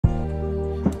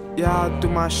Yeah, I do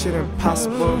my shit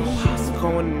impossible.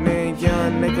 Going in,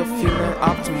 young nigga, feeling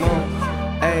optimal.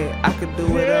 Ayy, I could do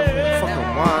whatever the fuck I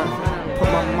want. Put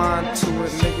my mind to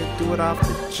it, nigga, do it off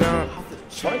the jump.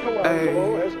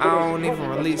 Ayy, I don't even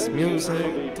release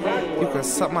music. You can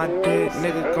suck my dick,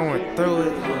 nigga, going through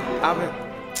it.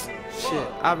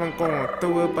 I've been going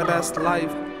through it, but that's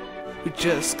life. We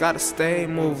just gotta stay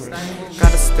moving,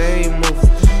 gotta stay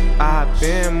moving. I've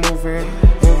been moving,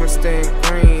 staying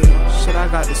green. Shit, I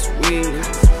got this weed.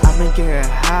 I've been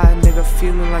getting high, nigga,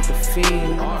 feeling like a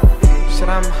fiend. Shit,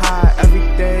 I'm high every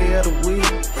day of the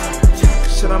week.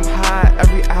 Shit, I'm high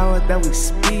every hour that we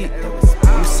speak.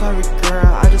 I'm sorry, girl,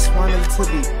 I just wanted to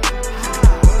be.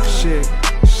 Shit,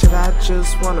 I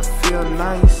just wanna feel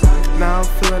nice. Now I'm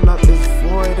filling up this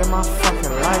void in my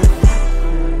fucking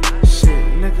life. Shit,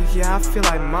 nigga, yeah, I feel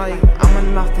like Mike. I'ma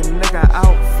knock a nigga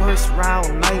out first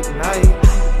round, night.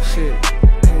 Shit,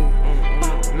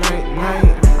 hey,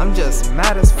 night. I'm just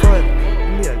mad as fuck.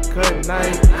 Need a good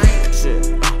night. Shit,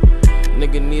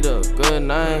 nigga need a good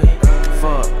night.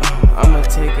 Fuck, I'ma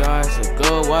take her as a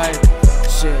good wife.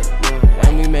 Shit, yeah,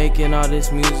 and we making all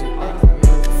this music.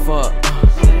 Fuck,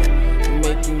 we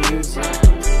making music.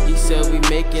 He said we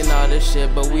making all this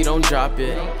shit, but we don't drop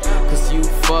it. Cause you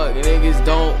fuck niggas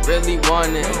don't really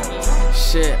want it.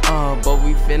 Shit, but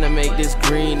we finna make this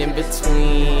green in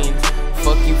between.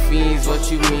 Fuck you fiends,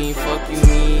 what you mean? Fuck you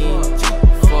mean?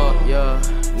 Fuck yeah,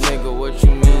 nigga, what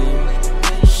you mean?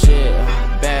 Shit,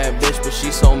 bad bitch, but she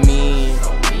so mean.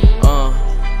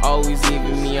 Always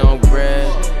leaving me on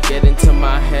bread. Get into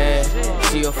my head.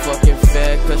 She a fucking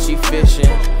fed cause she fishing.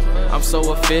 I'm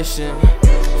so efficient.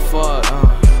 Fuck,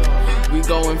 we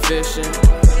going fishing.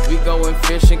 We going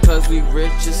fishing cause we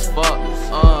rich as fuck.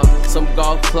 Some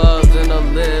golf clubs and a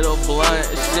little blunt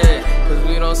shit. Cause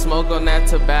we don't smoke on that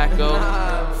tobacco.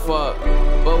 Fuck,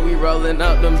 but we rolling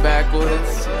up them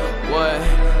backwoods. What?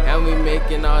 And we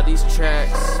making all these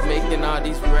tracks, making all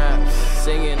these raps,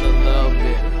 singing a little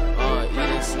bit.